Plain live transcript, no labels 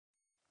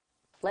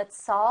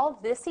Let's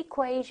solve this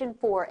equation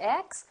for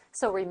x.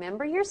 So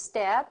remember your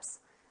steps.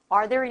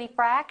 Are there any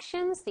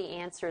fractions? The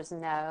answer is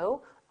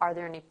no. Are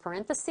there any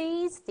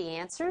parentheses? The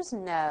answer is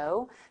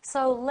no.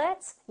 So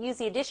let's use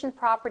the addition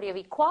property of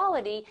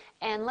equality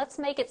and let's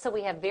make it so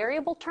we have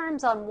variable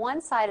terms on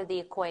one side of the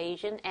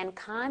equation and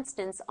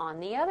constants on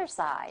the other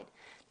side.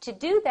 To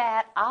do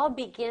that, I'll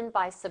begin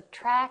by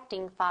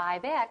subtracting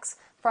 5x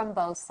from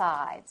both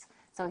sides.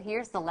 So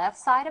here's the left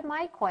side of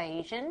my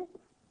equation.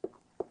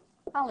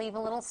 I'll leave a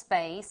little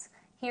space.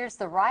 Here's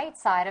the right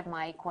side of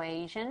my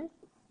equation.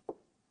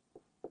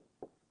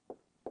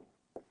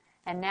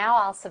 And now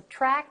I'll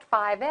subtract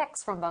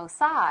 5x from both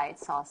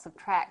sides. So I'll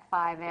subtract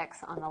 5x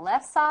on the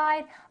left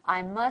side.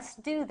 I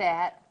must do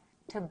that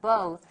to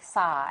both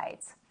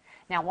sides.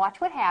 Now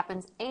watch what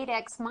happens.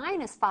 8x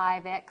minus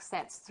 5x,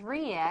 that's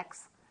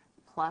 3x,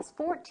 plus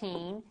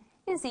 14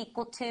 is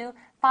equal to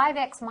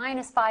 5x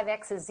minus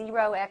 5x is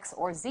 0x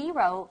or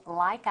 0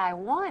 like I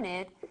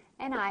wanted,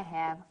 and I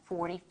have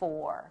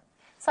 44.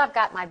 So I've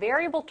got my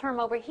variable term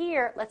over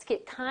here. Let's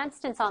get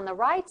constants on the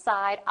right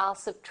side. I'll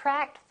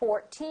subtract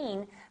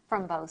 14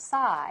 from both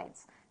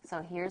sides.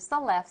 So here's the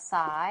left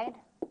side.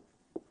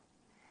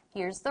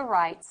 Here's the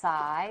right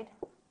side.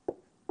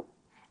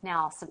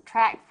 Now I'll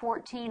subtract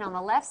 14 on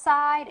the left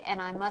side,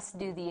 and I must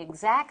do the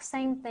exact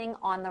same thing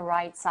on the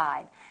right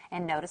side.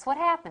 And notice what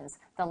happens.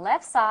 The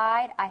left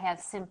side, I have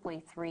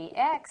simply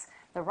 3x.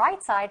 The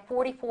right side,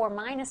 44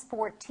 minus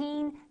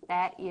 14,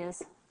 that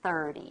is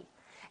 30.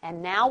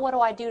 And now what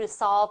do I do to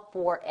solve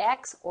for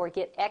x or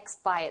get x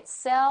by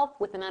itself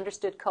with an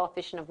understood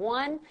coefficient of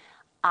 1?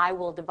 I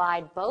will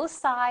divide both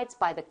sides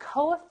by the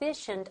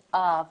coefficient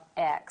of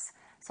x.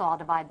 So I'll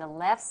divide the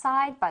left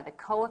side by the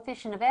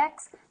coefficient of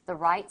x, the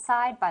right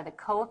side by the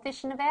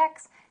coefficient of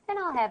x, and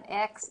I'll have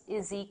x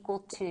is equal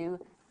to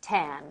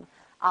 10.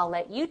 I'll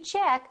let you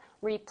check,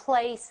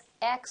 replace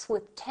x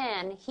with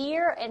 10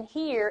 here and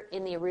here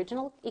in the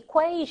original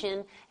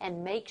equation,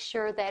 and make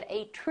sure that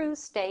a true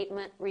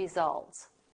statement results.